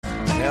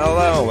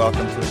Hello,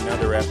 welcome to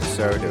another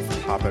episode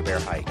of Papa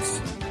Bear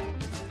Hikes.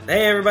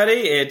 Hey everybody,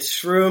 it's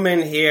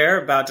Shroomin here,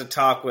 about to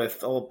talk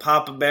with old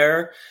Papa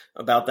Bear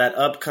about that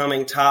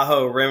upcoming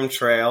Tahoe Rim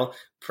Trail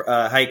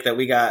hike that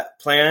we got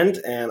planned,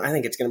 and I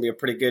think it's going to be a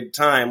pretty good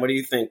time. What do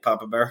you think,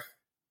 Papa Bear?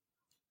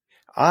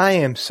 I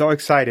am so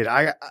excited.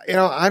 I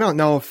don't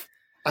know if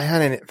I've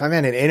had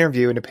an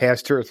interview in the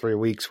past 2 or 3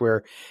 weeks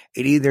where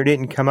it either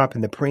didn't come up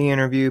in the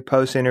pre-interview,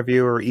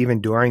 post-interview, or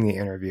even during the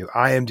interview.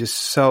 I am just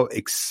so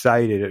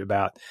excited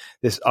about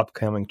this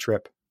upcoming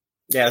trip.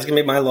 Yeah, it's going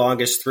to be my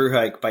longest through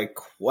hike by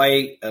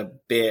quite a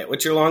bit.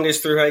 What's your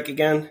longest through hike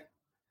again?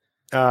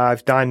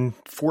 I've done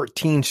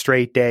 14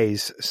 straight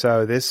days.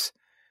 But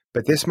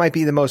this might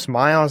be the most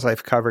miles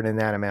I've covered in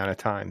that amount of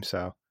time.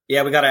 So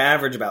yeah, we got to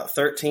average about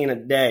 13 a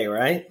day,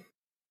 right?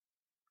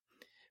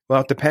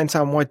 Well, it depends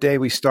on what day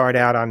we start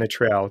out on the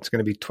trail. It's going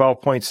to be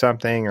 12 point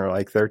something or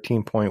like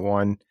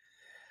 13.1.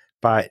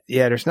 But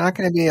yeah, there's not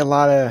going to be a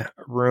lot of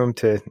room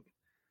to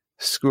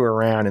screw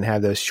around and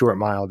have those short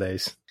mile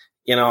days.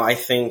 You know, I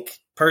think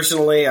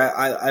personally,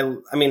 I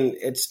mean,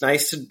 it's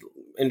nice to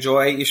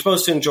enjoy. You're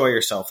supposed to enjoy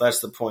yourself. That's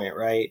the point,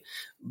 right?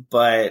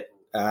 But,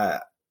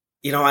 I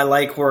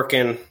like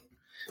working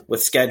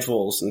with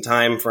schedules and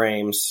time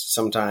frames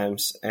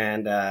sometimes.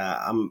 And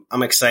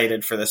I'm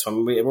excited for this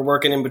one. We're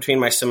working in between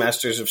my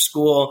semesters of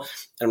school,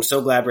 and I'm so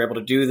glad we're able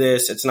to do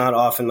this. It's not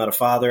often that a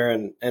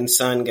father and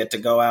son get to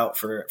go out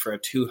for a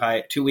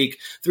 2-week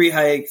through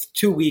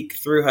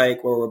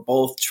hike where we're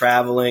both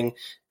traveling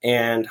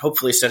and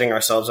hopefully setting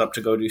ourselves up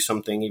to go do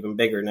something even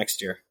bigger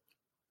next year.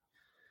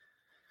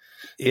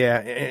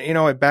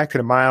 Yeah. Back to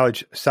the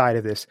mileage side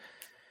of this,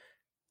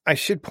 I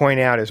should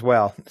point out as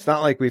well, it's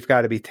not like we've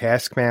got to be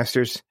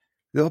taskmasters.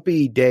 There'll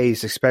be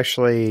days,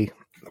 especially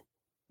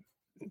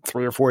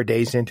 3 or 4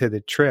 days into the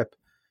trip,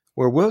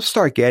 where we'll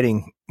start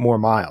getting more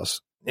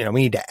miles. We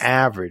need to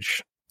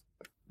average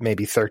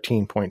maybe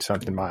 13 point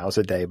something miles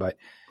a day, but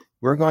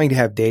we're going to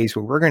have days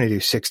where we're going to do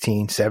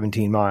 16,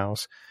 17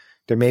 miles.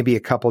 There may be a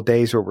couple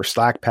days where we're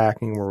slack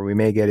packing, where we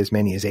may get as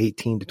many as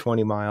 18 to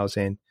 20 miles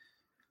in.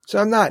 So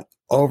I'm not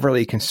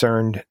overly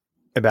concerned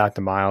about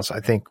the miles. I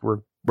think we're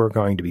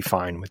going to be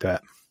fine with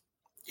that.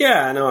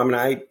 Yeah, no, I mean,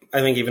 I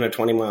think even a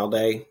 20-mile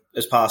day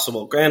is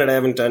possible. Granted, I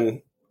haven't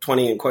done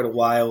 20 in quite a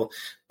while,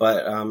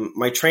 but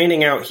my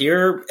training out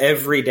here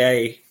every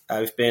day,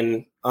 I've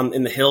been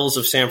in the hills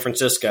of San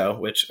Francisco,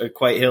 which are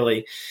quite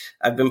hilly.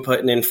 I've been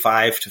putting in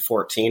 5 to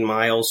 14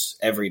 miles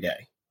every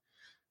day.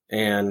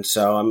 And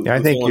so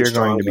I think you're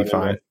going to be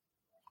fine.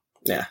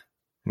 Yeah.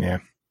 Yeah,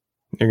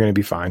 you're going to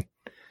be fine.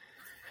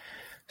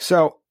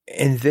 So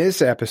in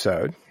this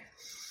episode,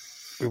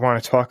 we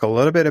want to talk a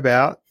little bit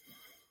about,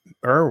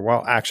 we're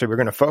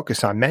going to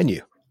focus on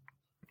menu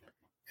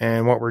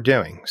and what we're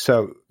doing.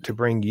 So to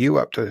bring you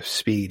up to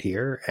speed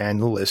here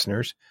and the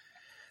listeners,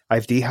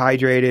 I've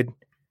dehydrated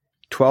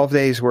 12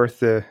 days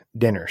worth of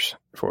dinners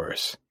for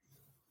us.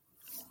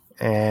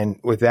 And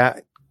what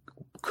that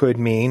could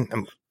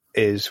mean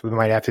is we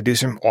might have to do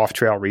some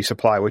off-trail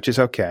resupply, which is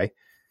okay.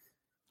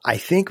 I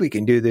think we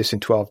can do this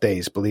in 12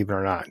 days, believe it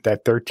or not.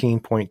 That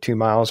 13.2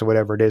 miles or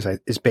whatever it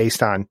is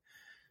based on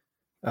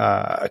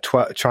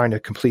trying to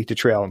complete the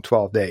trail in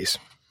 12 days.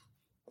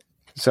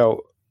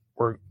 So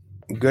we're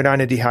good on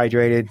the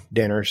dehydrated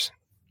dinners.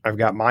 I've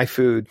got my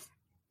food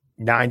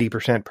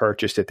 90%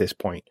 purchased at this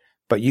point,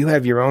 but you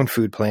have your own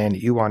food plan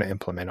that you want to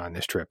implement on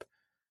this trip.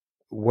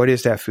 What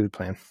is that food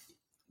plan?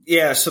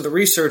 Yeah, so the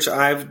research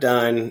I've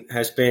done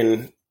has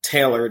been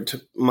tailored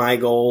to my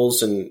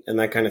goals and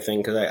that kind of thing.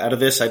 Because out of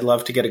this, I'd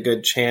love to get a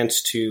good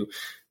chance to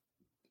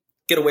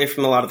get away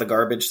from a lot of the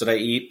garbage that I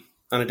eat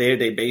on a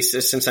day-to-day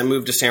basis. Since I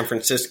moved to San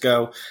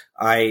Francisco,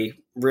 I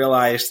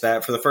realized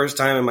that for the first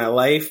time in my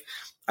life,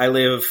 I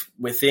live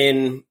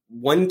within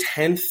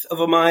 1/10 of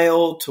a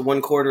mile to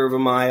 1/4 of a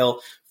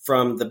mile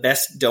from the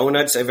best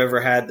donuts I've ever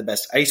had, the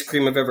best ice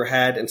cream I've ever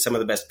had, and some of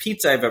the best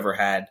pizza I've ever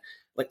had.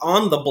 Like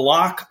on the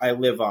block I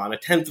live on,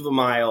 1/10 of a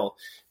mile,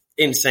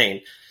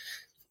 insane.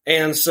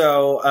 And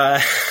so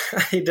I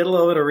did a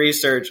little bit of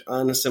research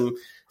on some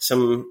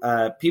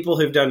people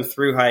who've done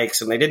through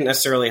hikes, and they didn't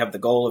necessarily have the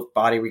goal of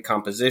body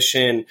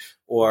recomposition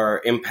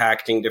or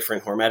impacting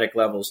different hormetic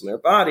levels in their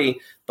body,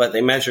 but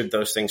they measured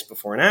those things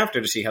before and after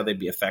to see how they'd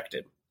be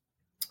affected.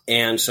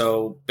 And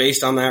so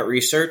based on that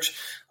research,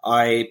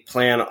 I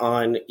plan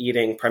on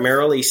eating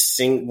primarily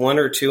 1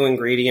 or 2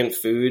 ingredient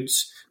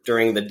foods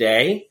during the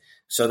day.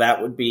 So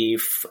that would be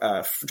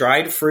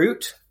dried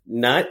fruit,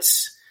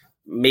 nuts,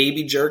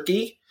 maybe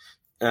jerky.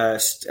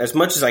 As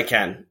much as I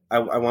can,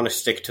 I want to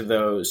stick to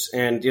those.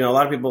 And, a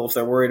lot of people, if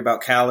they're worried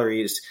about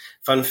calories,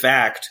 fun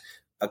fact,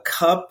 a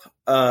cup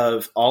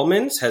of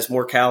almonds has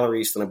more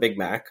calories than a Big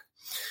Mac.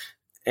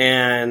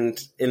 And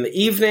in the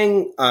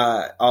evening,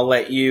 I'll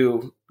let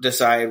you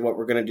decide what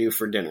we're going to do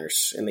for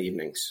dinners in the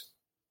evenings.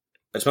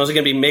 It's mostly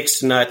going to be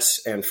mixed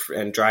nuts and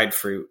dried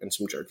fruit and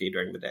some jerky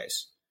during the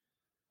days.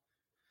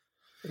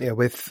 Yeah,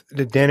 with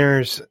the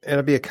dinners,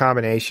 it'll be a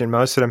combination.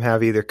 Most of them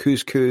have either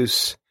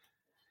couscous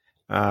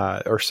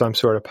or some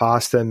sort of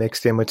pasta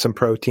mixed in with some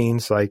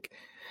proteins like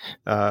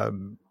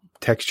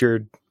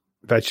textured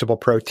vegetable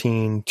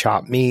protein,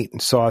 chopped meat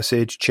and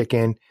sausage,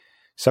 chicken.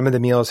 Some of the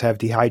meals have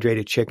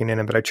dehydrated chicken in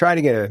them, but I try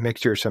to get a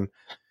mixture of some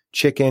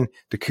chicken.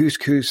 The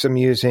couscous I'm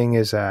using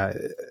is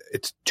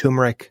it's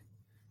turmeric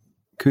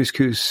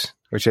couscous,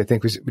 which I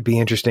think would be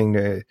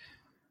interesting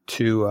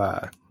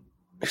to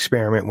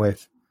experiment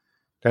with.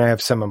 Then I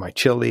have some of my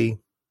chili,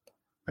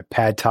 my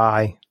pad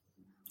thai.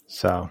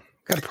 So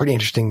got a pretty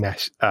interesting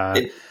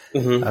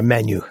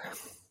menu.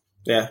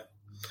 Yeah.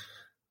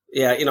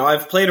 Yeah,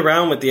 I've played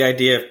around with the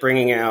idea of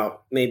bringing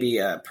out maybe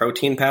a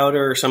protein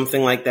powder or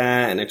something like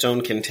that in its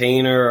own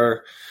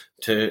container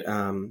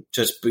to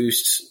just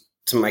boost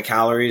some of my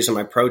calories and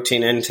my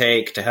protein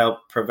intake to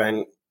help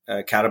prevent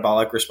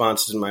catabolic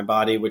responses in my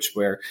body,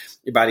 where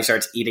your body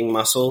starts eating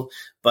muscle.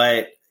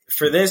 But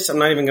for this, I'm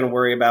not even going to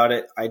worry about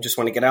it. I just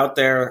want to get out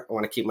there. I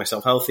want to keep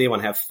myself healthy. I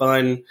want to have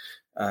fun,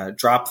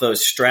 drop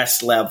those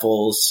stress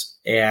levels,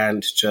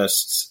 and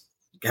just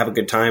have a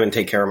good time and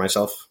take care of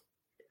myself.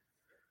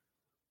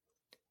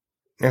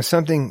 Now,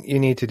 something you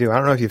need to do, I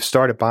don't know if you've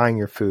started buying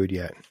your food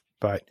yet,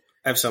 but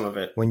I have some of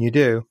it. When you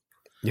do,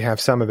 you have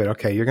some of it.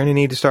 Okay, you're going to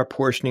need to start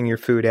portioning your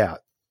food out.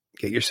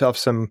 Get yourself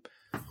some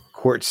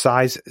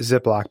quart-size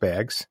Ziploc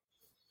bags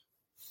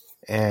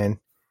and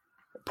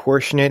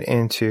portion it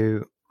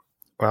into,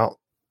 well,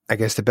 I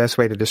guess the best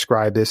way to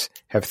describe this,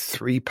 have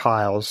 3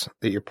 piles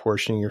that you're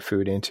portioning your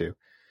food into.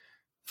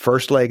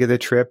 First leg of the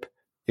trip,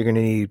 you're going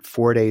to need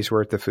 4 days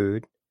worth of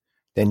food.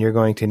 Then you're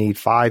going to need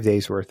 5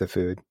 days worth of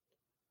food.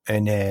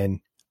 And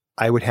then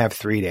I would have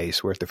 3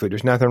 days worth of food.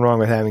 There's nothing wrong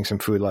with having some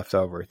food left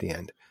over at the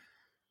end.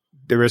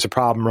 There is a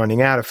problem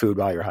running out of food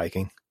while you're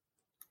hiking,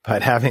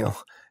 but having an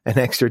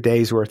extra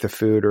day's worth of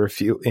food or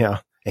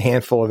a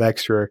handful of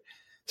extra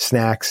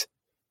snacks,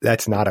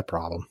 that's not a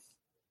problem.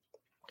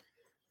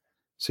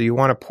 So you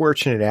want to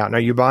portion it out. Now,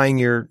 are you buying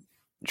your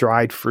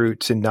dried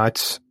fruits and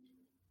nuts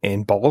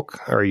in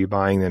bulk, or are you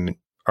buying them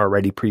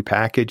already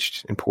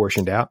prepackaged and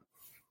portioned out?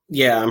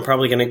 Yeah, I'm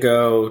probably going to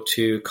go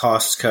to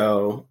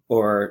Costco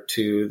or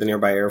to the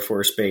nearby Air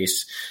Force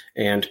Base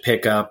and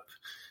pick up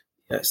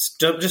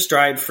just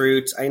dried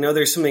fruits. I know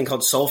there's something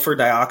called sulfur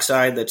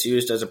dioxide that's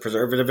used as a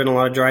preservative in a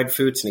lot of dried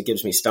fruits, and it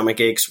gives me stomach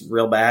aches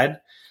real bad.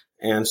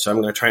 And so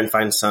I'm going to try and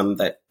find some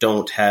that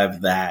don't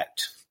have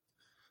that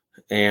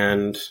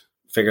and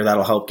figure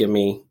that'll help give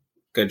me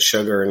good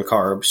sugar and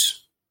carbs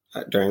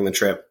during the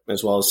trip,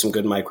 as well as some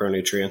good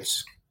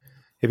micronutrients.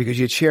 Yeah, because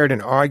you shared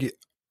an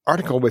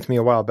article with me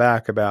a while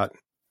back about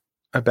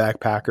a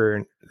backpacker,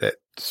 and that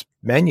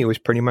menu was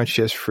pretty much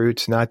just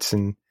fruits, nuts,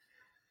 and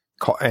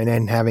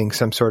then having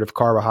some sort of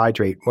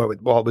carbohydrate. Well,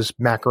 it was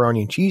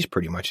macaroni and cheese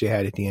pretty much they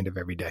had at the end of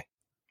every day.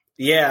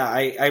 Yeah,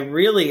 I'm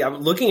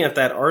looking at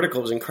that article.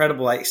 It was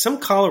incredible. Some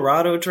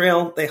Colorado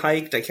trail they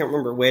hiked. I can't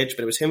remember which,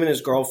 but it was him and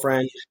his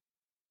girlfriend.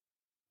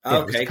 Yeah, okay,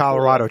 it was the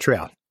Colorado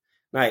Trail.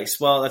 Nice.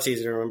 Well, that's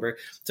easy to remember.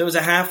 So it was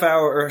a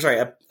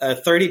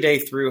 30-day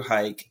through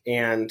hike,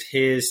 and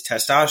his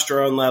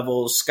testosterone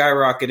levels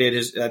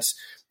skyrocketed. That's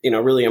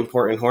really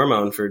important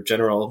hormone for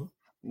general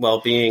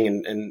well-being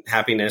and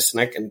happiness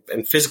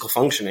and physical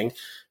functioning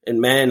in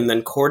men. And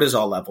then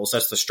cortisol levels,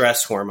 that's the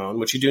stress hormone,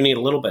 which you do need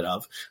a little bit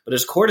of. But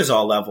his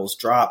cortisol levels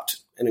dropped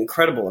an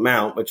incredible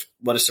amount, which,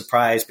 what a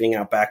surprise, being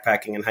out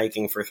backpacking and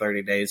hiking for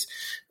 30 days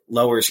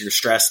lowers your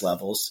stress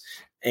levels.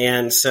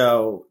 And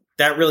so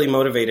that really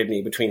motivated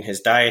me, between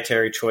his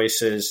dietary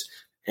choices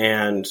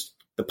and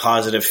the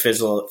positive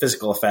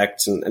physical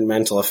effects and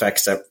mental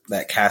effects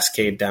that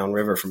cascade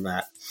downriver from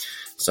that.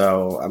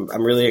 So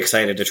I'm really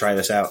excited to try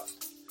this out.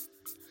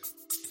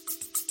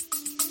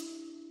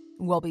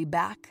 We'll be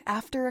back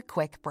after a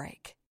quick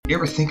break. You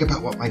ever think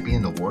about what might be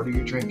in the water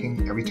you're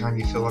drinking every time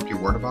you fill up your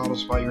water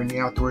bottles while you're in the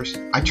outdoors?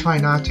 I try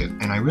not to,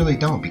 and I really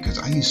don't, because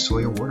I use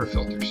Sawyer water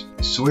filters.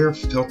 Sawyer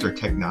filter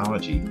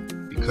technology,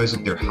 because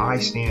of their high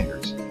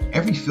standards,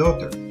 every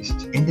filter is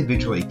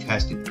individually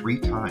tested 3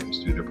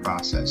 times through the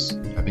process.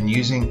 I've been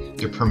using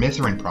the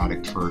permethrin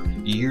product for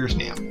years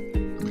now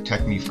to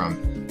protect me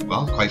from,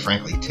 well, quite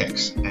frankly,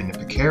 ticks, and the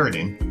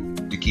picaridin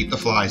to keep the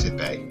flies at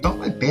bay. Don't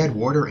let bad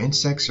water,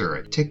 insects, or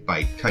a tick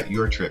bite cut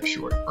your trip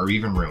short or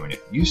even ruin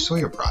it. Use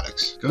Sawyer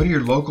products. Go to your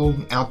local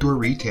outdoor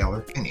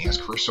retailer and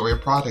ask for Sawyer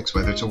products,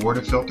 whether it's a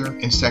water filter,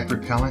 insect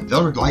repellent.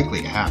 They're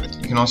likely to have it.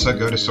 You can also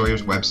go to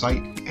Sawyer's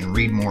website and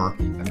read more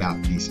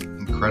about these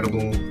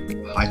incredible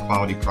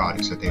high-quality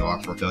products that they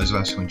offer those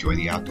of us who enjoy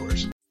the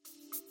outdoors.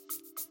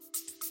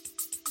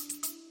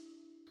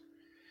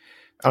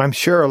 And I'm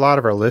sure a lot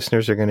of our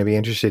listeners are going to be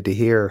interested to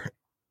hear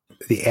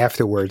the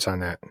afterwards on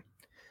that.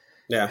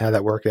 Yeah. How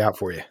that worked out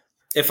for you.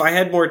 If I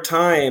had more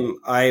time,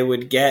 I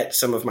would get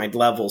some of my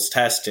levels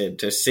tested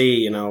to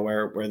see,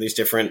 where these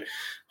different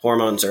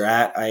hormones are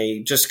at.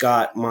 I just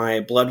got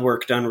my blood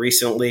work done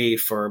recently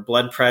for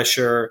blood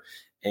pressure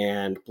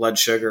and blood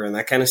sugar and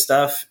that kind of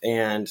stuff.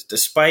 And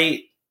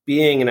despite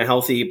being in a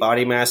healthy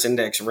body mass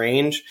index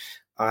range,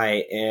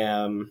 I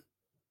am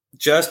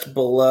just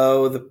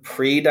below the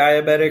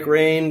pre-diabetic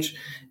range.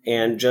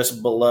 and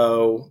just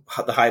below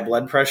the high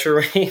blood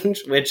pressure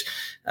range, which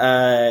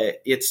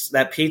it's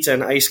that pizza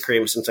and ice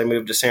cream since I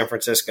moved to San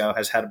Francisco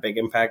has had a big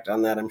impact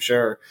on that, I'm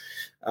sure.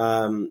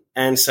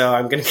 And so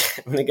I'm going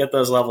to get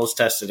those levels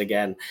tested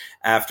again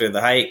after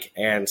the hike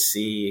and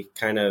see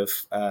kind of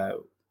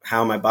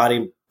how my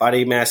body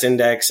mass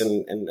index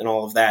and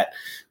all of that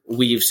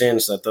weaves in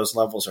so that those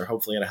levels are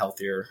hopefully at a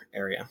healthier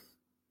area.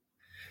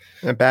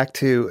 And back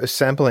to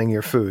assembling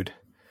your food.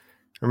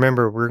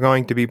 Remember, we're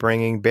going to be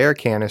bringing bear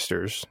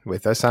canisters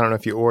with us. I don't know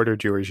if you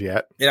ordered yours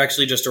yet. It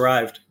actually just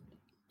arrived.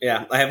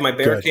 Yeah, I have my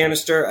bear Good.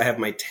 canister. I have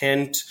my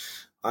tent.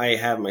 I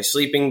have my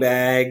sleeping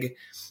bag.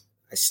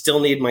 I still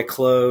need my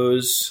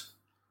clothes.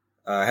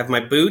 I have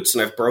my boots,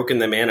 and I've broken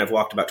them in. I've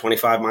walked about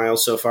 25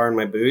 miles so far in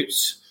my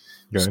boots.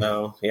 Good.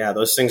 So, yeah,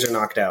 those things are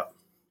knocked out.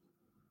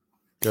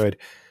 Good.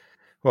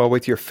 Well,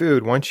 with your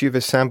food, once you've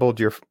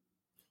assembled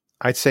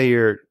I'd say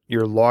your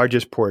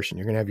largest portion,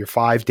 you're going to have your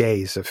 5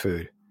 days of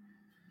food.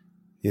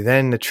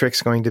 Then the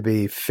trick's going to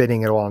be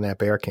fitting it all in that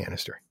bear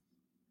canister.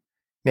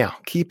 Now,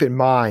 keep in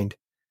mind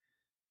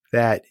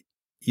that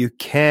you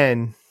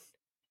can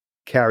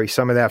carry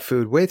some of that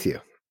food with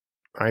you,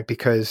 right?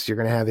 Because you're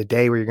going to have a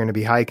day where you're going to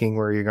be hiking,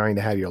 where you're going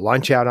to have your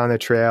lunch out on the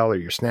trail or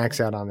your snacks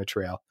out on the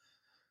trail.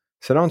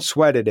 So don't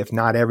sweat it if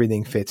not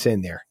everything fits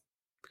in there,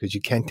 because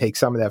you can take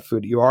some of that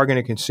food. You are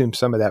going to consume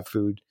some of that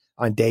food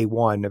on day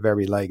one of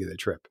every leg of the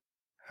trip.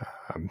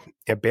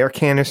 Bear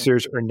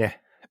canisters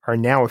are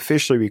now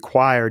officially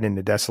required in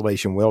the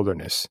Desolation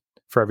Wilderness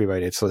for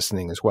everybody that's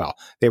listening as well.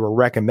 They were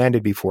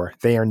recommended before.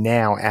 They are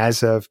now,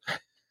 as of,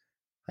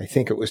 I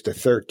think it was the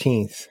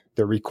 13th,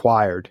 they're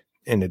required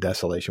in the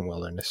Desolation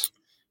Wilderness.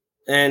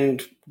 And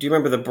do you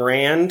remember the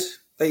brand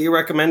that you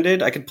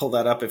recommended? I could pull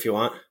that up if you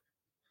want.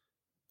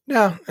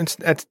 No,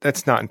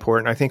 that's not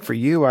important. I think for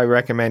you, I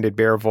recommended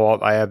Bear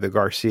Vault. I have the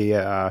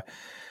Garcia,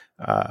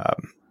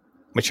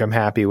 which I'm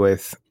happy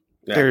with.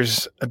 Yeah.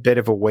 There's a bit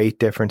of a weight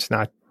difference,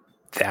 not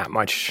that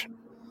much.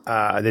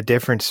 The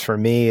difference for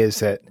me is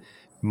that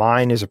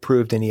mine is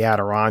approved in the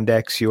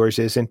Adirondacks, yours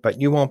isn't, but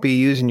you won't be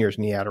using yours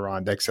in the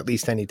Adirondacks, at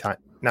least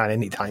not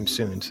anytime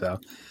soon. So,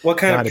 what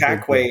kind of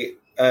pack weight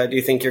do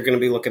you think you're going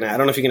to be looking at? I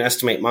don't know if you can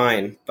estimate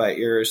mine, but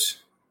yours.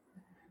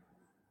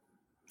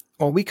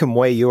 Well, we can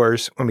weigh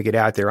yours when we get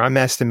out there. I'm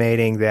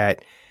estimating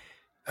that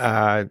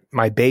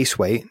my base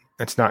weight,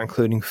 that's not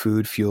including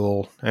food,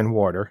 fuel, and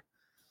water,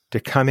 to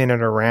come in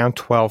at around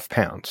 12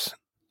 pounds.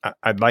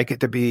 I'd like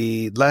it to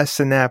be less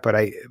than that, but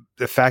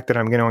the fact that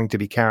I'm going to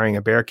be carrying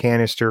a bear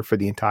canister for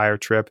the entire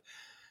trip,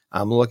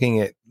 I'm looking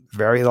at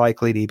very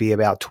likely to be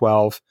about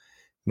 12,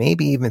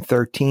 maybe even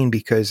 13,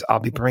 because I'm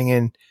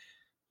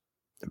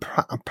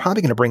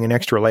probably going to bring an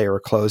extra layer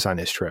of clothes on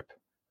this trip,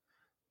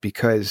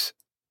 because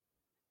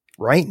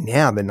right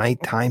now the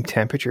nighttime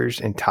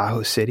temperatures in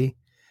Tahoe City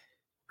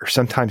are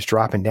sometimes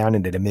dropping down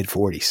into the mid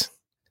 40s.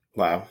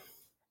 Wow.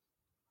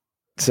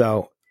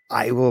 So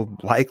I will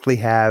likely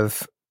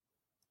have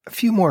a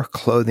few more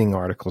clothing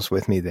articles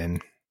with me than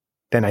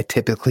I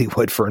typically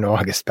would for an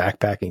August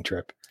backpacking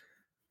trip.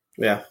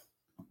 Yeah.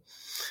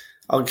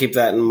 I'll keep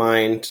that in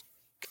mind.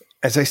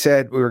 As I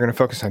said, we were going to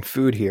focus on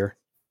food here.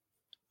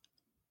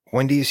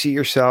 When do you see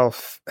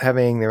yourself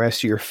having the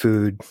rest of your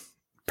food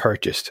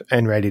purchased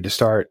and ready to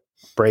start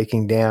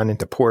breaking down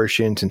into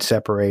portions and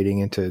separating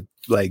into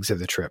legs of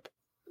the trip?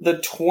 The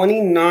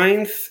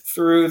 29th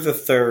through the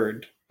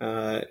 3rd.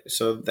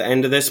 So the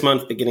end of this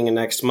month, beginning of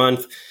next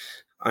month,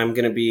 I'm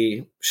going to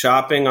be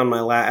shopping on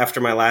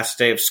after my last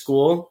day of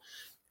school,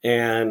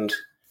 and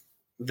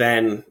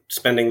then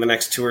spending the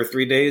next 2 or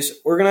 3 days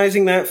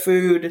organizing that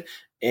food.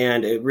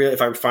 And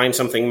if I find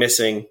something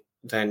missing,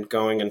 then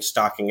going and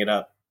stocking it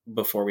up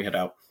before we head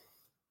out.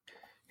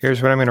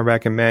 Here's what I'm going to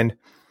recommend.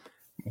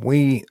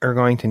 We are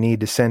going to need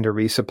to send a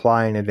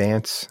resupply in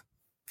advance,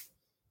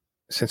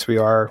 since we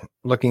are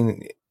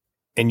looking,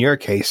 in your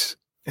case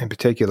in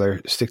particular,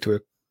 stick to a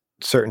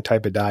certain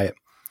type of diet.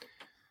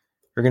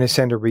 We're going to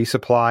send a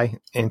resupply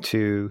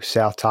into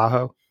South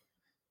Tahoe.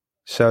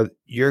 So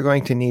you're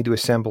going to need to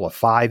assemble a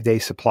 5-day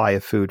supply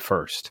of food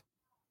first.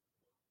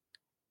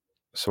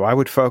 So I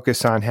would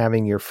focus on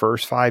having your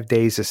first 5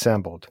 days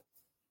assembled.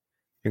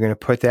 You're going to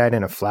put that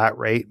in a flat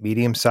rate,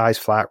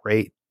 medium-sized flat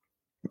rate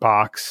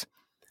box,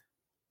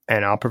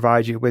 and I'll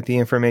provide you with the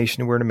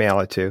information where to mail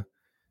it to.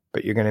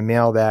 But you're going to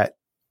mail that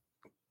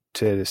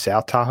to the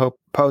South Tahoe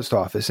post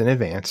office in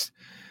advance,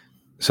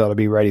 so it'll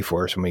be ready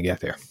for us when we get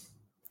there.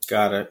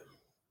 Got it.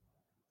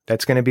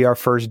 That's going to be our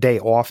first day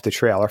off the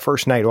trail. Our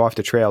first night off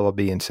the trail will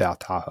be in South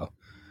Tahoe.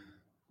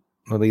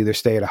 We'll either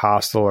stay at a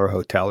hostel or a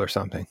hotel or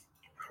something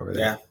over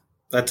there. Yeah,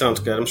 that sounds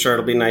good. I'm sure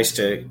it'll be nice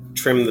to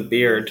trim the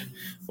beard.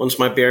 Once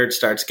my beard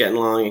starts getting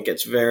long, it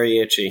gets very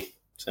itchy.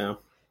 So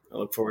I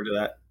look forward to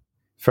that.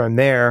 From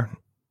there,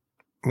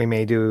 we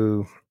may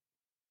do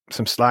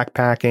some slack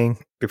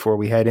packing before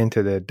we head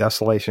into the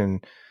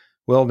Desolation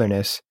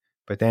Wilderness.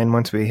 But then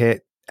once we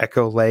hit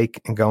Echo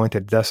Lake and go into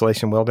the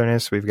Desolation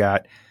Wilderness,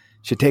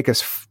 should take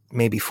us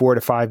maybe 4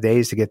 to 5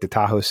 days to get to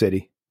Tahoe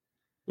City.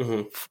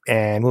 Mm-hmm.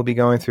 And we'll be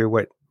going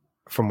through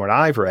from what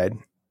I've read,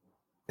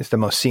 is the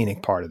most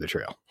scenic part of the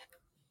trail.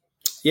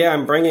 Yeah,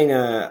 I'm bringing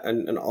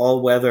an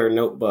all-weather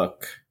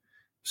notebook.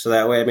 So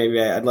that way,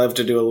 maybe I'd love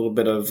to do a little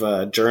bit of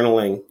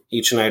journaling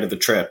each night of the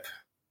trip.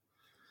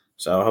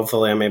 So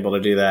hopefully I'm able to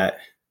do that.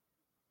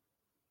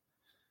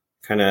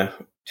 Kind of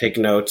take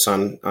notes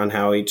on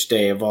how each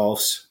day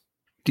evolves.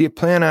 Do you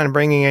plan on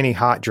bringing any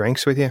hot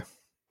drinks with you?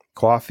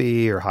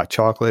 Coffee or hot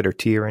chocolate or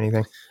tea or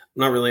anything? I'm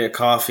not really a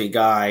coffee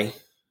guy.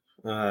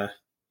 Yeah,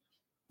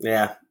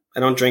 I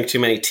don't drink too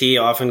many. Tea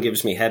often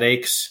gives me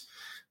headaches.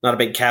 Not a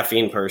big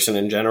caffeine person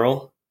in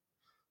general.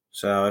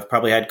 So I've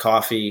probably had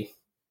coffee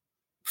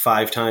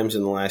 5 times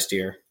in the last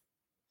year.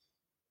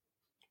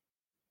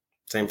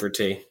 Same for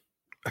tea.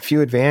 A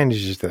few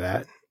advantages to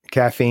that.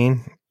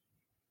 Caffeine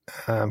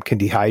can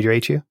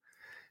dehydrate you,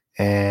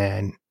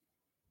 and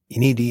you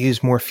need to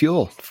use more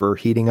fuel for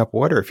heating up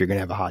water if you're going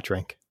to have a hot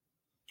drink.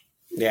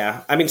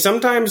 Yeah. I mean,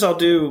 sometimes I'll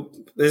do,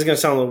 this is going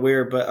to sound a little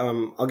weird, but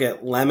I'll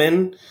get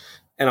lemon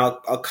and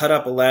I'll cut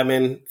up a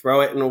lemon,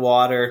 throw it in the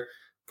water,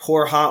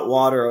 pour hot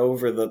water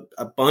over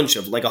a bunch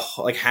of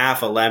like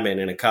half a lemon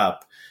in a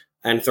cup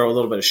and throw a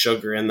little bit of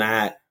sugar in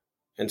that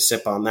and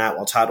sip on that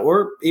while it's hot.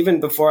 Or even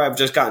before I've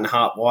just gotten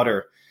hot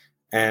water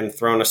and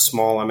thrown a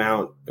small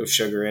amount of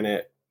sugar in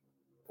it,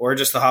 or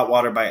just the hot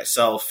water by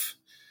itself.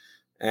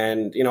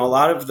 And, a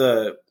lot of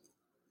the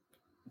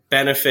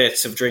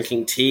benefits of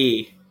drinking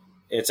tea,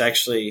 it's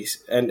actually,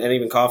 and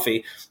even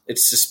coffee,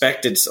 it's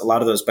suspected a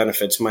lot of those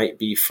benefits might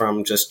be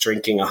from just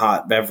drinking a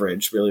hot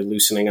beverage, really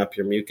loosening up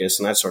your mucus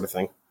and that sort of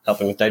thing,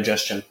 helping with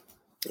digestion.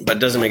 But it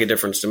doesn't make a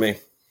difference to me.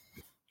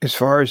 As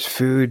far as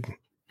food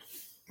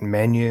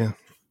menu,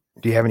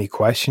 do you have any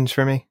questions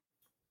for me?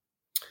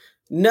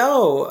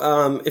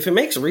 No. If it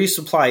makes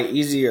resupply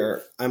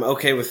easier, I'm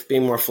okay with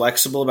being more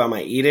flexible about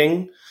my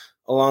eating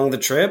along the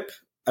trip.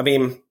 I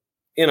mean,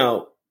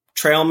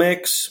 trail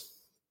mix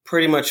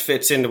pretty much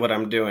fits into what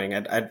I'm doing.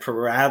 I'd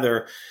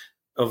rather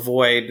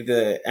avoid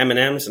the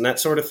M&Ms and that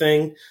sort of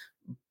thing.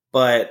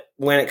 But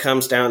when it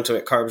comes down to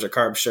it, carbs are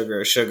carbs,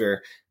 sugar is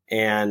sugar.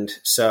 And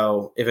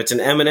so if it's an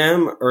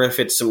M&M or if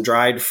it's some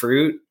dried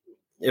fruit,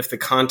 if the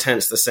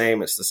content's the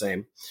same, it's the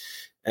same.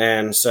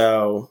 And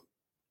so,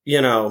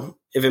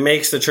 if it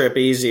makes the trip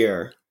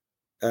easier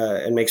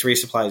and makes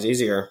resupplies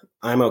easier,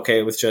 I'm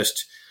okay with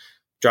just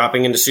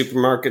dropping into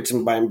supermarkets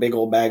and buying big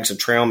old bags of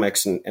trail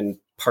mix and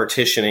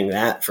partitioning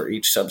that for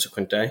each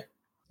subsequent day.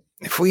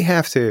 If we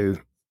have to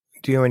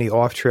do any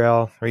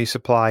off-trail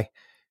resupply,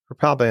 we're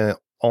probably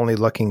only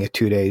looking at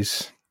 2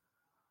 days.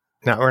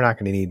 No, we're not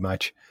going to need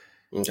much.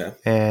 Okay.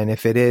 And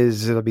if it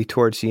is, it'll be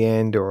towards the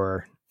end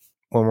or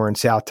when we're in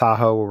South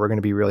Tahoe, where we're going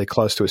to be really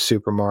close to a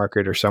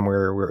supermarket or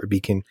somewhere where it would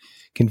be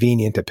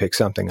convenient to pick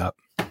something up.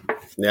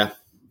 Yeah,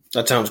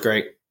 that sounds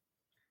great.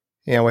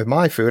 With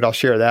my food, I'll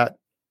share that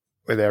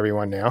with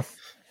everyone now.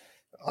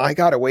 I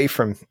got away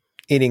from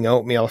eating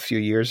oatmeal a few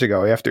years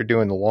ago. After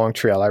doing the long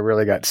trail, I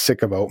really got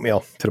sick of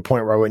oatmeal to the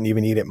point where I wouldn't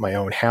even eat it in my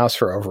own house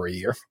for over a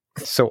year.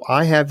 So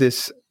I have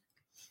this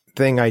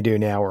thing I do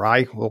now where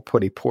I will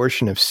put a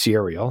portion of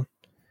cereal,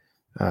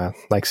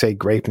 like say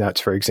grape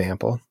nuts, for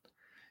example,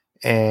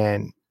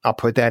 and I'll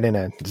put that in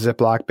a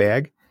Ziploc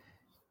bag,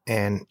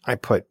 and I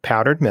put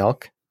powdered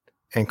milk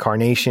and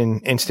Carnation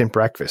Instant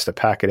Breakfast, a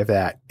packet of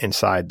that,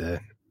 inside the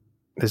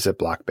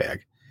Ziploc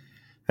bag.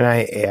 And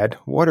I add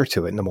water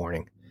to it in the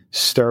morning,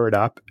 stir it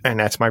up, and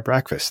that's my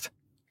breakfast.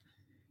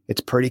 It's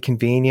pretty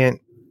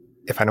convenient.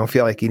 If I don't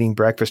feel like eating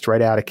breakfast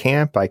right out of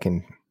camp, I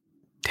can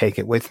take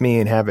it with me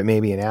and have it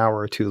maybe an hour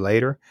or two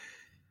later.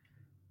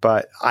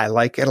 But I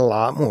like it a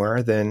lot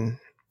more than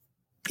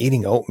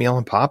eating oatmeal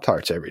and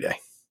Pop-Tarts every day.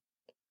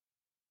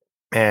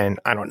 And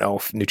I don't know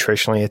if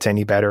nutritionally it's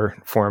any better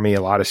for me.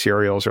 A lot of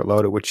cereals are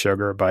loaded with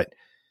sugar, but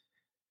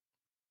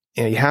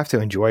you have to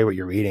enjoy what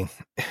you're eating.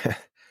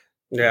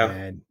 Yeah.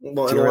 And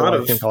well, and a lot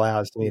of things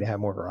allows me to have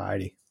more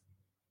variety.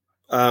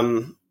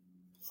 A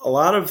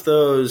lot of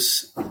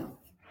those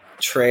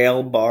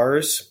trail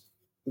bars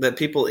that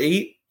people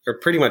eat are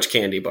pretty much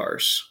candy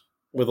bars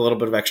with a little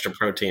bit of extra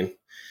protein.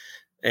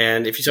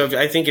 And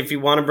I think if you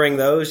want to bring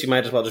those, you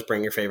might as well just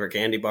bring your favorite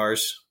candy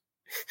bars.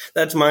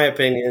 That's my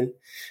opinion.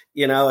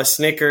 A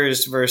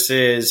Snickers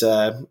versus,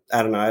 I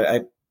don't know.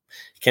 I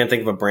can't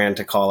think of a brand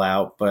to call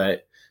out,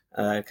 but,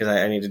 cause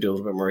I need to do a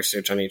little bit more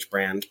research on each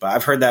brand, but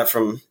I've heard that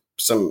from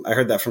some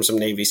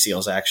Navy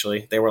SEALs,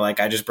 actually. They were like,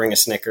 I just bring a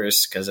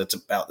Snickers cause it's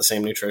about the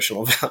same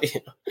nutritional value.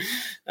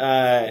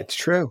 It's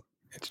true.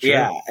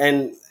 Yeah.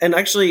 And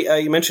actually,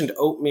 you mentioned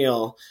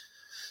oatmeal.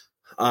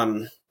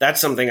 That's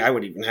something I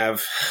would even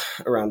have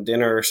around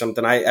dinner or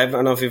something. I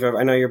don't know if you've ever,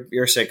 I know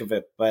you're sick of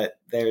it, but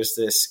there's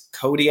this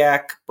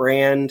Kodiak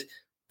brand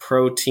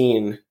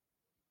protein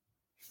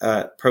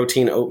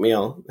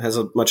oatmeal. It has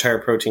a much higher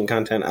protein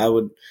content. I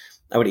would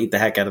eat the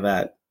heck out of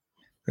that.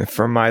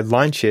 For my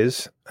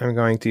lunches, I'm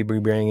going to be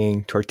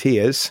bringing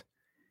tortillas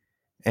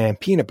and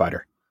peanut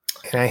butter.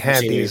 And I have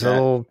these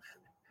and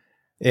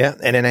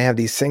then I have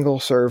these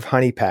single serve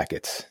honey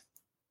packets.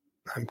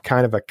 I'm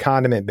kind of a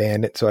condiment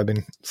bandit, so I've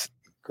been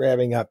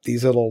grabbing up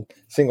these little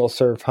single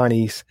serve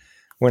honeys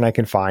when I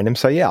can find them.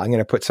 So yeah, I'm going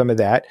to put some of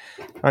that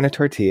on a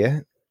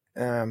tortilla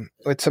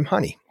with some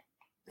honey.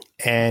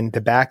 And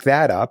to back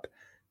that up,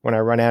 when I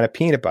run out of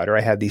peanut butter,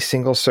 I have these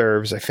single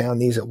serves. I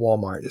found these at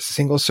Walmart. It's a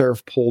single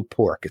serve pulled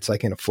pork. It's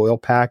like in a foil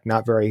pack,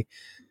 not very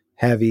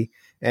heavy.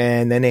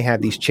 And then they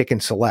have these chicken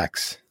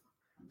selects.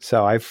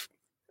 So I'm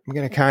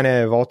going to kind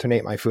of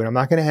alternate my food. I'm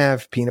not going to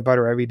have peanut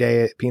butter every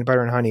day, peanut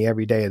butter and honey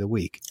every day of the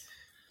week,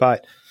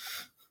 but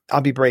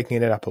I'll be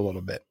breaking it up a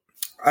little bit.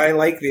 I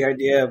like the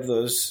idea of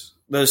those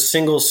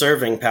single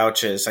serving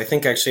pouches. I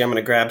think actually I'm going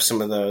to grab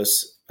some of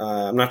those.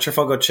 I'm not sure if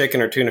I'll go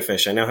chicken or tuna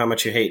fish. I know how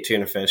much you hate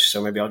tuna fish,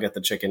 so maybe I'll get the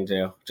chicken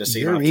too. Just so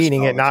you're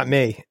eating it, not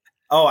me.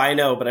 Oh, I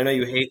know, but I know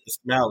you hate the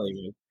smell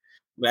even.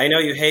 I know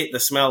you hate the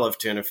smell of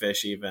tuna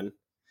fish even.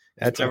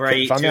 That's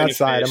okay. If I'm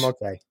outside, I'm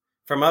okay.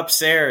 From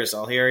upstairs,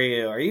 I'll hear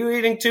you. Are you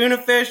eating tuna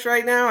fish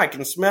right now? I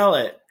can smell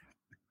it.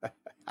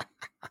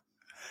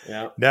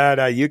 Yeah.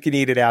 No, you can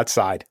eat it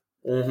outside.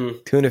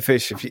 Mm-hmm. Tuna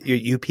fish, if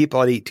you people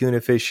that eat tuna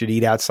fish should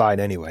eat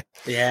outside anyway.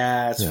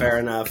 Yeah, that's fair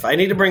enough. I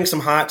need to bring some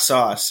hot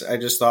sauce. I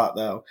just thought,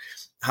 though,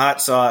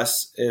 hot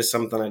sauce is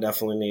something I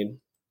definitely need.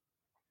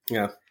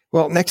 Yeah.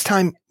 Well, next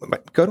time,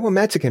 go to a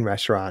Mexican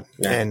restaurant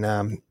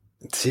and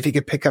see if you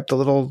can pick up the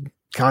little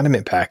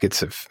condiment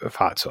packets of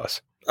hot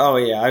sauce. Oh,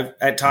 yeah. I've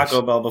at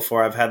Taco Bell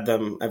before. I've had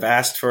them. I've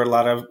asked for a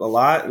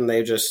lot, and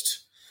they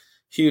just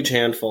huge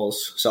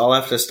handfuls. So I'll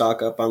have to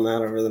stock up on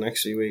that over the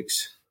next few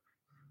weeks.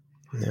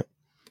 Yeah.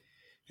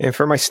 And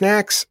for my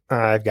snacks,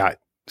 I've got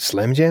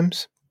Slim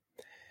Jims.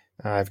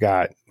 I've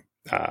got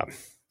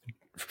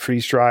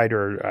freeze-dried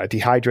or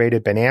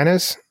dehydrated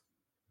bananas.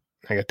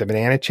 I got the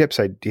banana chips.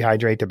 I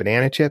dehydrate the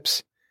banana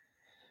chips.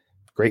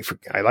 Great for.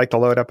 I like to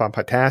load up on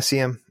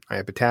potassium. I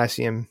have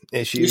potassium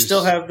issues. You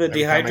still have the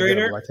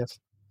dehydrator?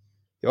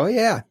 Oh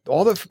yeah,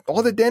 all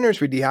the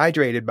dinners were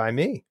dehydrated by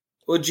me.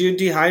 Would you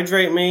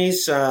dehydrate me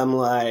some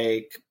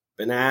like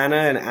banana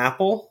and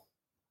apple?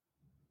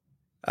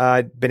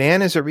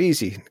 Bananas are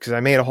easy because I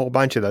made a whole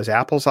bunch of those.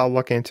 Apples I'll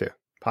look into.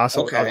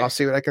 Possibly, okay. I'll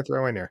see what I can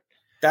throw in there.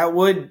 That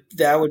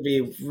would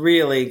be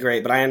really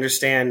great, but I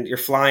understand you're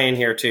flying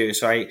here too,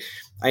 so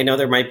I know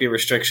there might be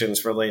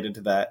restrictions related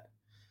to that.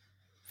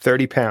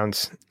 30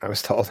 pounds, I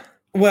was told.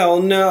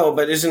 Well, no,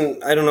 but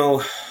I don't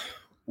know,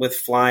 with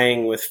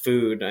flying with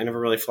food. I never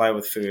really fly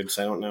with food,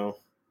 so I don't know.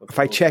 If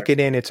I check it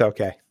in, it's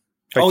okay.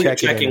 You're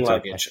checking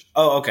luggage. Okay.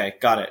 Oh, okay.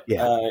 Got it.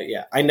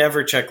 Yeah. I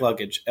never check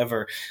luggage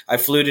ever. I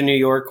flew to New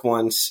York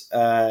once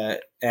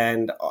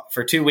and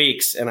for 2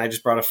 weeks, and I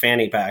just brought a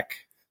fanny pack.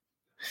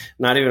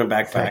 Not even a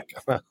backpack.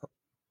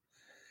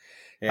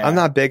 Yeah. I'm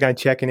not big on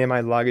checking in my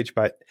luggage,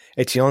 but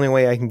it's the only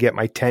way I can get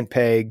my tent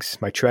pegs,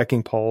 my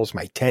trekking poles,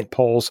 my tent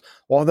poles,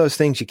 all those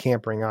things you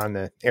can't bring on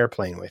the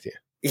airplane with you.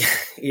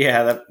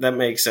 Yeah, that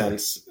makes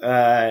sense.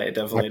 It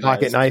definitely my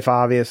pocket knife,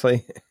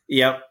 obviously.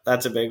 Yep,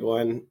 that's a big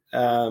one.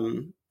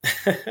 To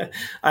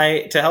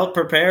help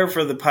prepare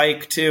for the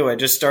Pike too, I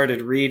just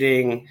started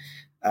reading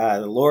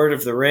The Lord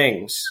of the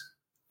Rings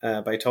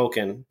by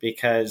Tolkien,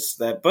 because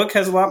that book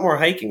has a lot more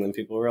hiking than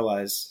people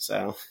realize.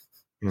 So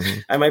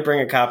I might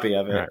bring a copy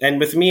of it. Right. And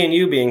with me and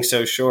you being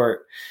so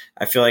short,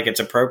 I feel like it's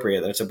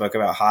appropriate that it's a book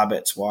about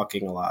hobbits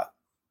walking a lot.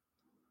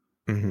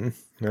 Mm-hmm.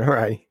 All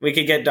right. We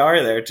could get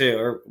Dar there too,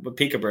 or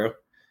Peekaboo.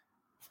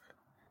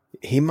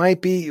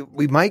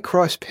 We might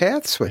cross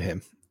paths with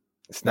him.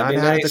 It's not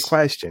out of the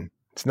question.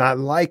 It's not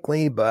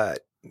likely, but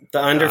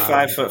the under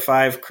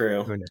 5'5"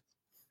 crew.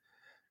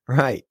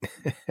 Right.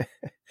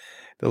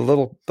 the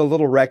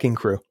little wrecking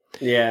crew.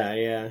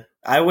 Yeah.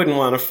 I wouldn't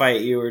want to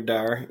fight you or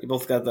Dar. You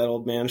both got that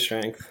old man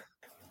strength.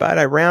 But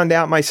I round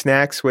out my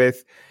snacks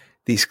with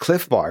these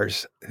Cliff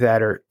Bars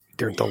they're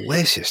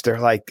delicious. They're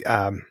like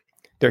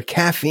they're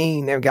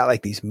caffeine. They've got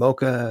like these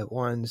mocha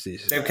ones.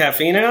 They have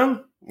caffeine in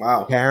them?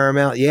 Wow.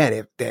 Caramel.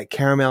 Yeah, they have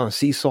caramel and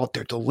sea salt.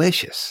 They're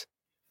delicious.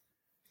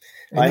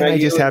 And then I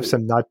just have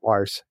some nut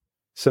bars,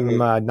 some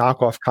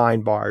knockoff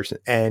Kind bars,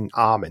 and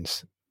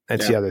almonds.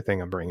 That's the other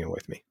thing I'm bringing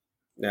with me.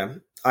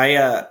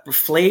 Yeah.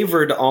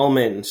 Flavored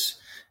almonds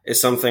is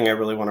something I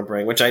really want to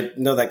bring, which I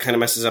know that kind of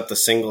messes up the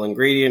single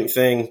ingredient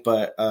thing,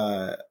 but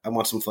I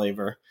want some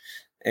flavor.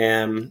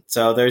 And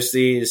so there's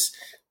these,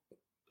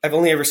 I've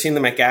only ever seen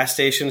them at gas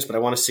stations, but I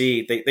want to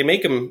see, they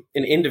make them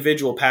in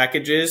individual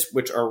packages,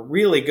 which are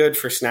really good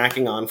for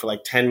snacking on for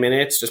like 10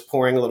 minutes, just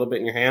pouring a little bit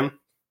in your ham.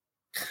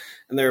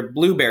 And they're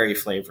blueberry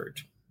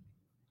flavored.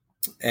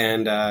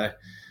 And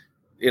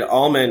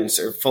almonds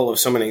are full of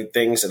so many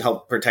things that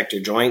help protect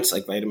your joints,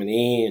 like vitamin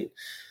E. And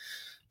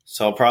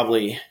so I'll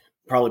probably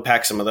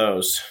pack some of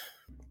those.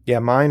 Yeah,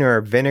 mine are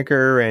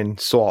vinegar and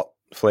salt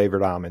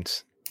flavored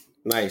almonds.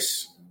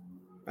 Nice.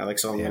 I like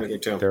salt and vinegar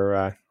too.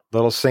 They're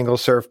little single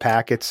serve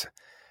packets.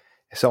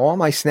 So all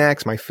my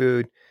snacks, my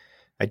food,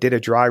 I did a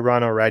dry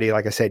run already.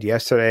 Like I said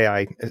yesterday,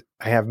 I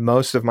have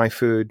most of my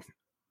food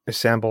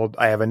assembled.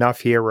 I have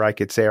enough here where I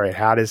could say, all right,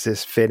 how does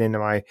this fit into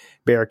my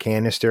bare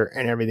canister?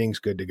 And everything's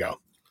good to go.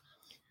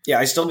 Yeah,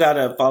 I still got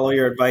to follow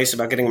your advice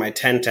about getting my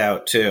tent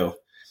out too.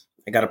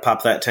 I got to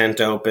pop that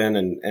tent open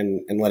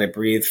and let it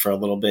breathe for a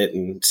little bit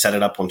and set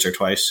it up once or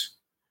twice.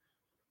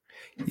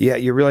 Yeah,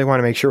 you really want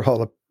to make sure all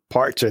the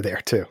parts are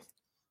there too.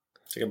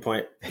 That's a good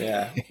point.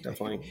 Yeah,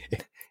 definitely.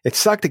 It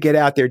sucked to get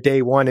out there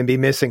day one and be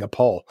missing a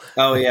pole.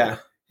 Oh yeah,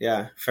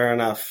 yeah. Fair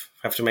enough.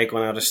 Have to make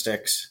one out of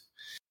sticks.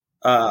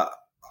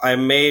 I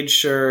made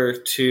sure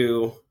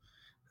to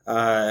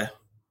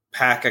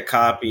pack a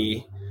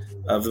copy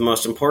of the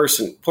most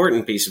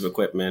important piece of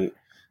equipment,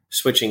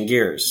 Switching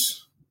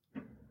Gears,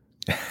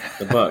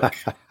 the book.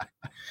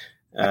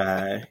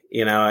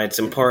 It's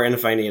important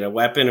if I need a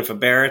weapon, if a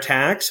bear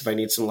attacks, if I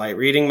need some light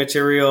reading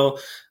material,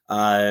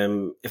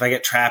 if I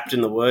get trapped in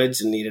the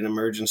woods and need an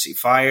emergency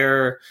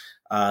fire,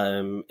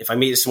 if I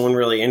meet someone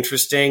really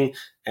interesting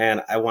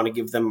and I want to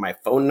give them my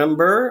phone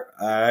number,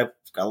 I've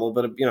got a little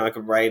bit of, I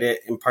could write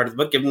it in part of the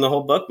book, give them the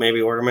whole book,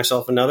 maybe order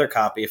myself another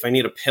copy. If I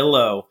need a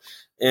pillow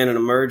in an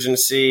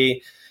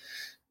emergency,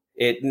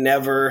 it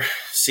never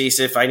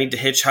ceases. If I need to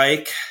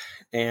hitchhike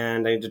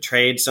and I need to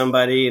trade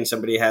somebody and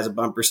somebody has a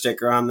bumper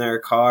sticker on their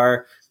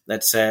car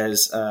that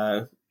says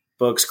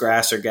books,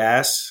 grass, or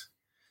gas,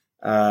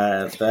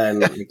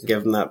 then you can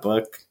give them that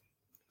book.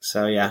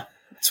 So yeah,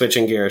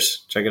 Switching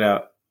Gears. Check it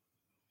out.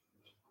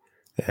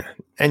 Yeah.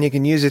 And you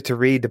can use it to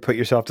read to put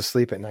yourself to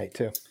sleep at night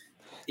too.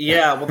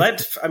 Yeah, well,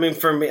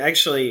 for me,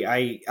 actually,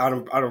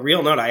 on a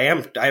real note,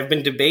 I've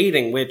been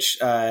debating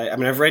which,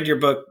 I've read your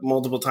book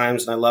multiple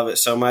times and I love it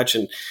so much.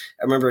 And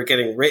I remember it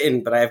getting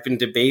written, but I've been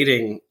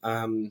debating,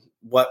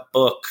 what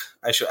book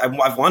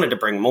I've wanted to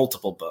bring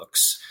multiple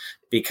books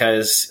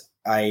because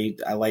I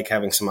like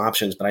having some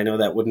options, but I know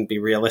that wouldn't be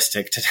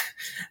realistic to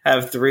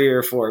have 3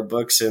 or 4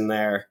 books in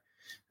there.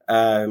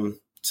 So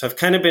I've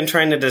kind of been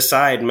trying to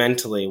decide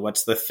mentally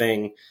what's the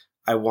thing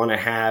I want to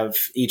have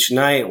each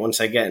night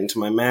once I get into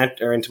my mat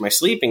or into my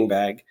sleeping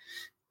bag.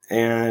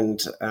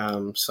 And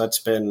so that's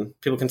been,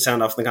 people can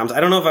sound off in the comments. I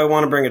don't know if I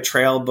want to bring a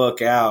trail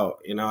book out.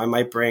 I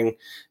might bring,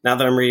 now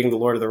that I'm reading The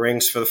Lord of the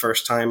Rings for the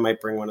first time,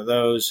 might bring one of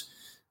those.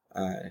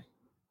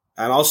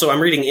 I'm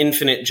reading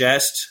Infinite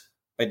Jest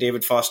by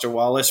David Foster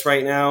Wallace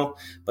right now,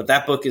 but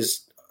that book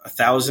is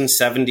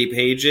 1,070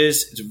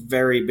 pages. It's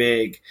very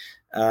big.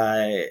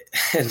 And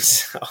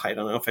so I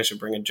don't know if I should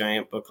bring a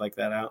giant book like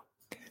that out.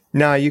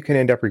 No, you can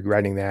end up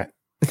regretting that.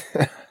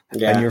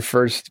 Yeah. On your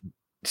first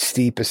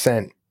steep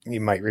ascent,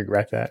 you might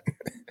regret that.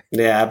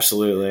 Yeah,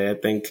 absolutely. I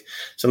think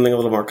something a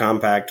little more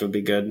compact would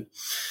be good.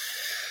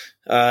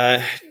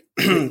 But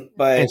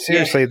and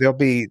seriously,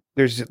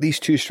 there's at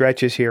least 2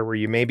 stretches here where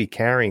you may be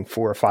carrying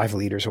 4 or 5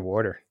 liters of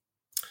water.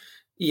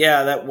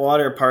 Yeah, that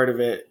water part of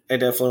it, I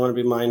definitely want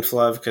to be mindful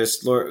of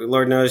because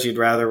Lord knows you'd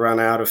rather run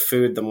out of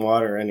food than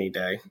water any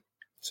day.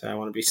 So I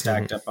want to be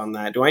stacked up on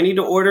that. Do I need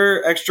to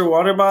order extra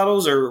water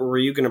bottles or were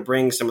you going to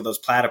bring some of those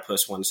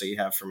platypus ones that you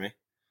have for me?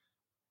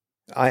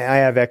 I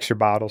have extra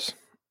bottles.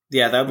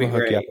 Yeah, that would be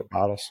great. Hook you up with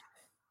bottles.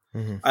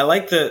 Mm-hmm. I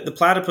like the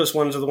platypus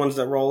ones are the ones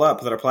that roll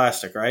up that are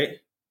plastic, right?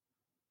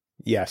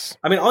 Yes.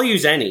 I'll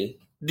use any.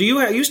 Do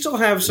you still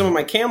have some of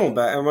my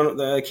Camelback,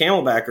 the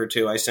Camelback or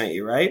 2 I sent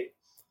you, right?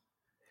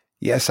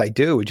 Yes, I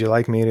do. Would you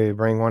like me to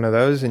bring one of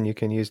those and you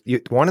can use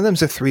one of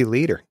them's a 3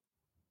 liter.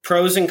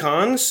 Pros and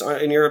cons,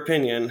 in your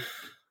opinion?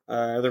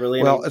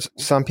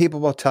 Some people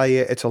will tell you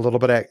it's a little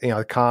bit,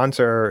 the cons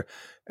are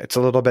it's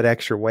a little bit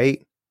extra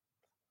weight.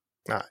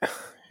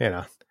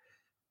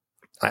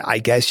 I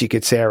guess you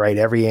could say, all right,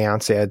 every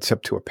ounce adds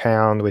up to a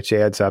pound, which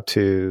adds up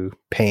to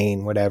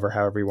pain, whatever,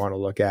 however you want to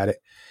look at it.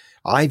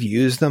 I've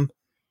used them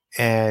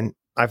and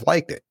I've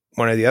liked it.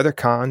 One of the other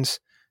cons,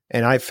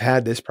 and I've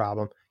had this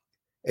problem,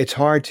 it's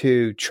hard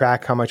to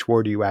track how much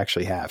water you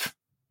actually have.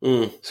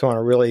 So on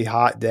a really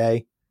hot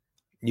day,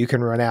 you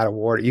can run out of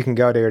water. You can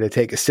go there to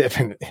take a sip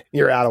and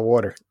you're out of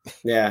water.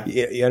 Yeah.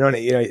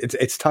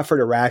 It's tougher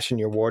to ration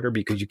your water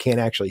because you can't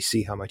actually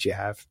see how much you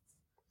have.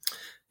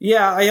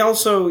 Yeah. I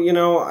also,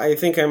 I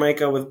think I might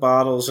go with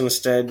bottles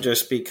instead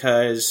just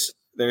because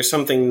there's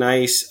something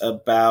nice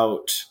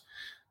about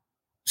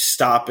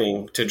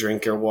stopping to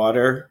drink your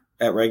water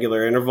at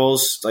regular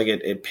intervals. Like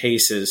it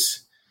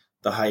paces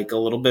the hike a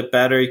little bit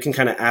better. You can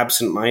kind of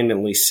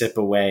absentmindedly sip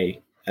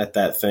away at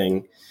that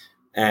thing.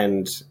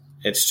 And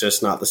it's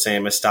just not the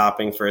same as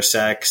stopping for a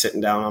sec, sitting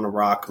down on a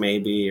rock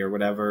maybe or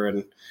whatever,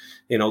 and,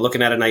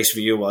 looking at a nice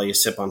view while you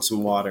sip on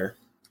some water.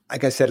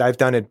 Like I said, I've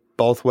done it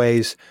both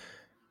ways.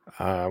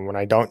 When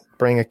I don't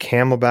bring a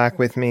Camelback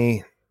with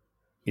me,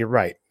 you're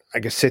right. I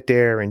can sit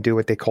there and do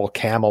what they call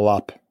camel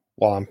up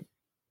while I'm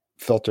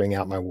filtering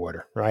out my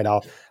water, right?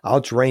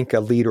 I'll drink a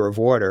liter of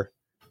water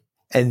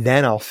and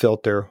then I'll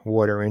filter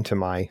water into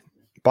my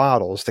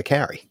bottles to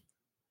carry.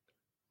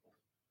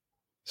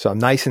 So I'm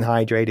nice and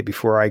hydrated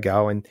before I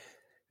go. And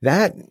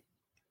that,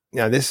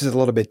 this is a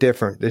little bit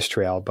different, this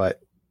trail, but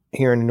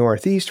here in the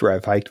Northeast where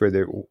I've hiked, where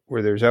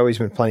there's always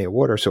been plenty of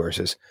water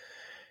sources,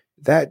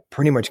 that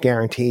pretty much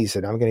guarantees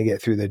that I'm going to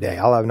get through the day.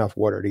 I'll have enough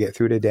water to get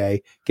through the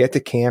day, get to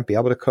camp, be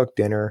able to cook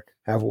dinner,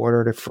 have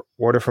water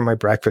for my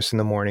breakfast in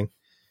the morning,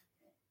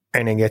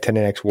 and then get to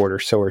the next water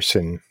source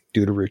and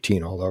do the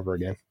routine all over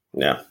again.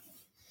 Yeah.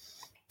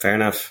 Fair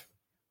enough.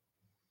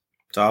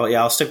 So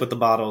I'll stick with the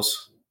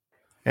bottles.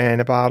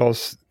 And the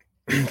bottles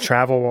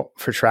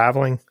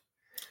traveling,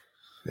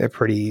 they're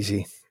pretty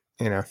easy.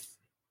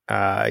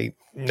 I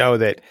know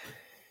that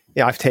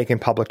Yeah, I've taken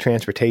public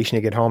transportation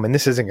to get home, and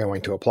this isn't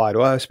going to apply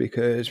to us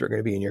because we're going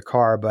to be in your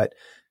car, but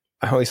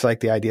I always like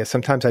the idea.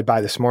 Sometimes I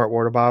buy the smart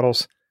water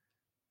bottles,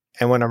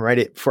 and when I'm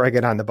ready, before I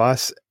get on the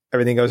bus,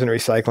 everything goes in a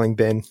recycling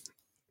bin.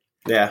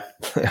 Yeah.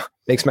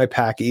 Makes my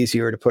pack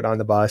easier to put on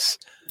the bus.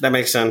 That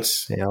makes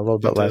sense. A little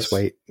bit less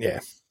weight.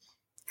 Yeah.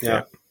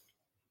 Yeah.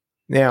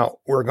 Now,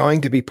 we're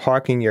going to be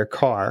parking your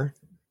car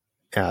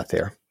out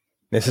there.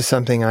 This is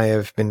something I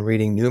have been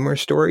reading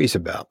numerous stories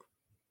about.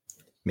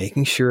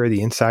 Making sure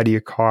the inside of your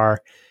car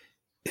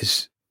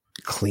is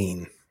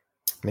clean.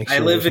 Make sure I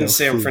live in no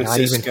San food,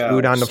 Francisco. Not even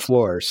food on the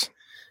floors.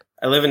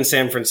 I live in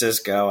San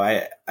Francisco.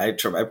 I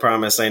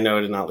promise I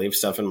know to not leave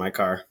stuff in my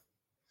car.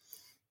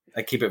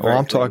 I keep it very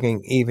I'm clean.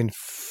 talking even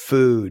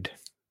food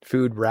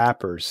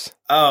wrappers.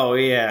 Oh,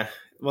 yeah.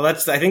 Well, I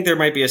think there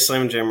might be a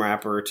Slim Jim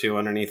wrapper or two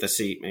underneath a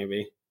seat,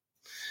 maybe.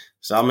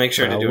 So I'll make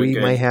sure to do it good. We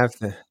might have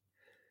to.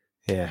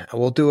 Yeah,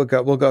 we'll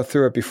go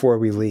through it before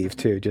we leave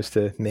too, just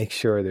to make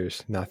sure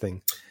there's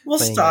nothing. We'll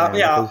stop.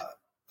 Yeah,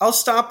 I'll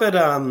stop at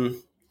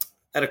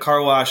a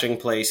car washing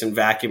place and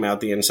vacuum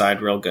out the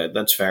inside real good.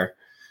 That's fair.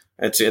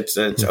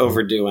 It's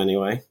overdue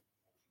anyway.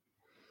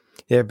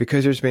 Yeah,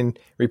 because there's been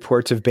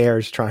reports of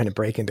bears trying to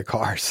break into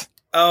cars.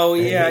 Oh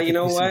yeah, you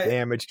know what?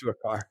 Damage to a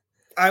car.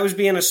 I was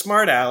being a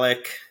smart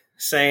aleck,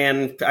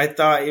 saying I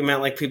thought you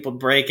meant like people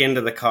break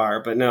into the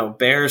car, but no,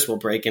 bears will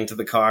break into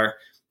the car.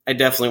 I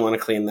definitely want to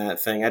clean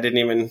that thing. I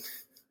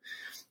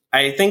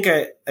think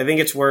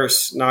it's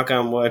worse, knock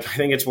on wood. I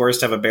think it's worse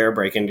to have a bear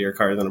break into your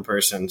car than a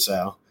person.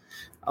 So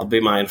I'll be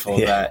mindful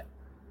of that.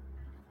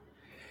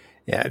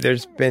 Yeah.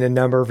 There's been a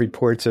number of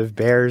reports of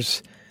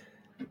bears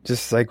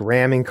just like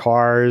ramming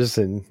cars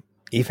and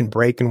even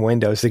breaking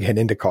windows to get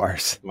into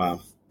cars. Wow.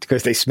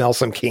 Because they smell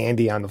some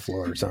candy on the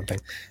floor or something.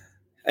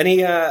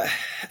 Any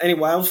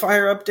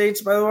wildfire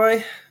updates, by the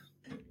way?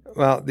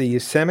 Well, the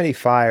Yosemite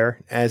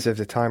fire, as of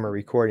the time we're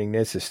recording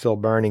this, is still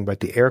burning, but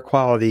the air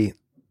quality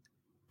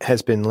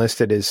has been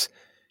listed as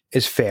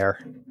fair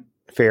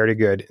to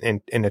good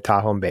in the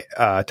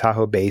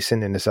Tahoe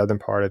Basin, in the southern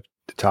part of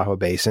the Tahoe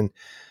Basin.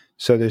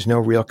 So there's no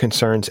real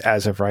concerns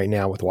as of right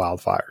now with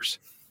wildfires.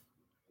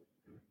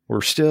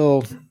 We're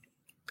still,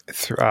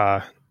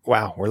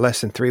 we're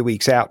less than 3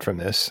 weeks out from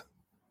this.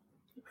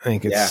 I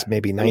think it's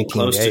maybe 19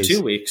 close days. to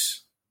 2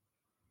 weeks.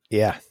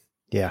 Yeah.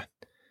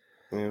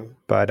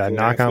 But Two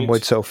knock on weeks.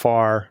 wood, so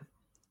far,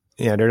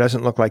 there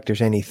doesn't look like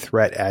there's any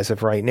threat as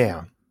of right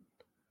now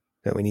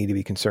that we need to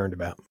be concerned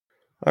about.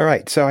 All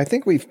right, so I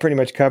think we've pretty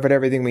much covered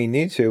everything we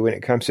need to when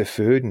it comes to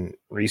food and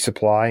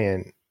resupply,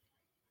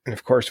 and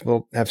of course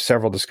we'll have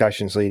several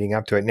discussions leading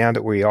up to it. Now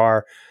that we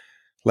are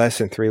less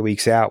than 3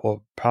 weeks out,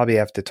 we'll probably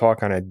have to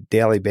talk on a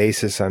daily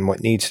basis on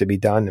what needs to be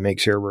done to make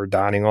sure we're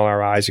dotting all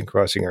our I's and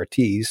crossing our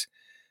T's.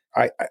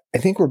 I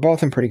think we're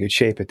both in pretty good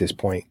shape at this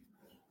point,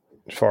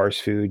 as far as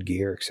food,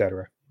 gear,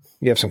 etc.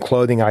 You have some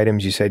clothing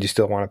items you said you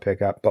still want to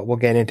pick up, but we'll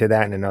get into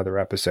that in another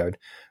episode,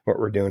 what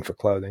we're doing for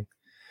clothing.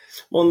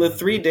 Well, in the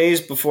 3 days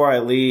before I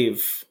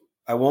leave,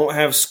 I won't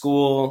have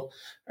school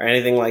or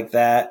anything like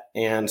that,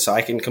 and so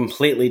I can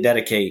completely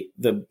dedicate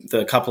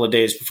the couple of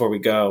days before we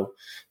go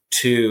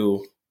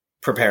to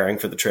preparing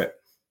for the trip.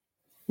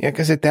 Yeah,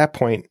 because at that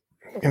point,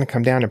 it's going to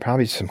come down to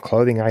probably some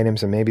clothing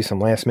items and maybe some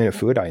last-minute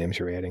food items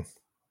you're adding.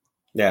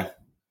 Yeah.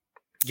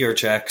 Gear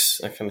checks,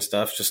 that kind of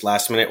stuff. Just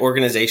last minute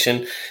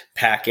organization,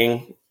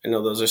 packing. I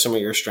know those are some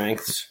of your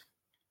strengths.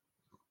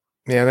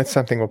 Yeah, that's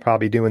something we'll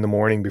probably do in the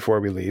morning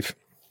before we leave.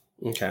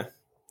 Okay.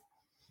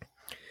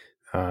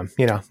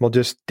 We'll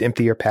just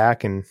empty your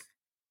pack and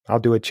I'll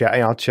do a check.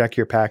 I'll check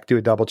your pack, do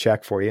a double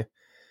check for you.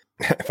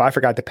 If I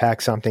forgot to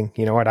pack something,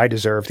 you know what? I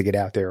deserve to get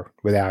out there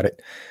without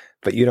it.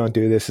 But you don't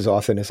do this as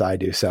often as I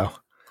do, so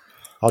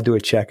I'll do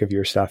a check of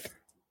your stuff.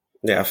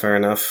 Yeah, fair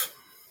enough.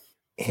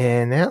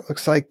 And that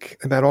looks like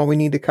about all we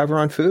need to cover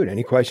on food.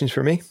 Any questions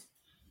for me?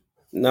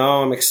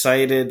 No, I'm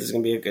excited. This is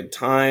going to be a good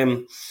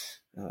time.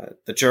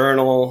 The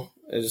journal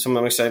is something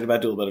I'm excited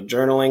about. Do a little bit of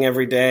journaling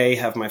every day.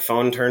 Have my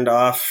phone turned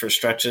off for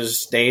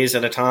stretches, days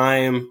at a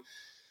time.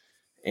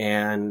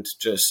 And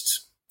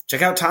just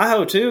check out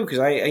Tahoe, too, because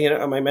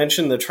I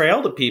mentioned the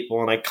trail to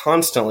people, and I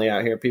constantly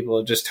out here, people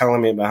are just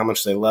telling me about how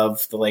much they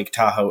love the Lake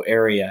Tahoe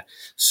area.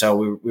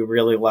 So we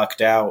really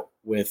lucked out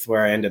with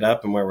where I ended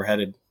up and where we're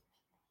headed.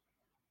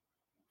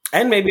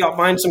 And maybe I'll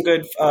find some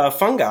good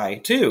fungi,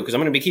 too, because I'm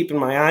going to be keeping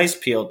my eyes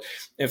peeled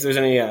if there's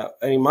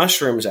any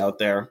mushrooms out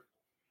there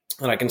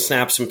that I can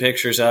snap some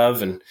pictures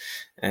of.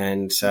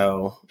 And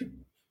so,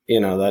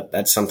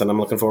 that's something I'm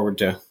looking forward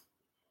to.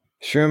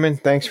 Truman,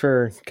 thanks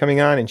for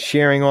coming on and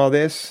sharing all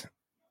this.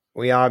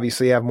 We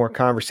obviously have more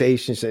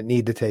conversations that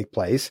need to take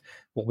place.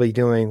 We'll be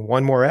doing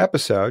one more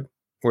episode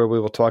where we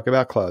will talk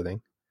about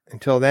clothing.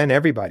 Until then,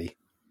 everybody,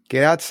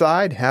 get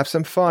outside, have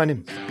some fun,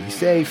 and be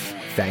safe.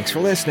 Thanks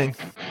for listening.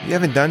 If you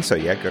haven't done so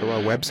yet, go to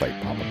our website,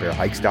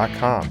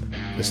 papabearhikes.com.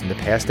 Listen to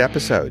past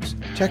episodes.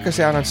 Check us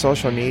out on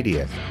social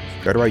media.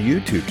 Go to our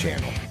YouTube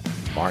channel,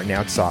 Martin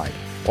Outside.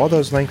 All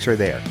those links are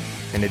there.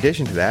 In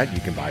addition to that, you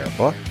can buy our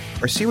book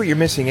or see what you're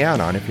missing out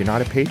on if you're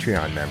not a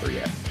Patreon member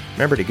yet.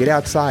 Remember to get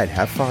outside,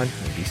 have fun,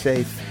 and be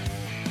safe.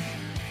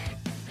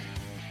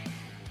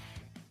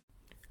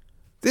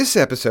 This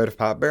episode of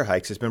Papa Bear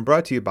Hikes has been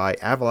brought to you by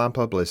Avalon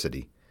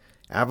Publicity.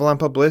 Avalon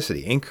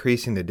Publicity,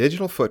 increasing the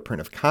digital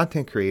footprint of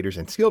content creators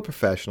and skilled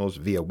professionals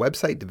via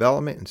website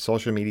development and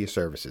social media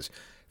services.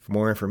 For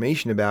more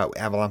information about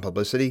Avalon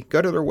Publicity,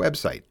 go to their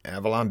website,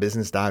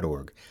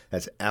 avalonbusiness.org.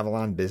 That's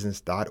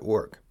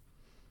avalonbusiness.org.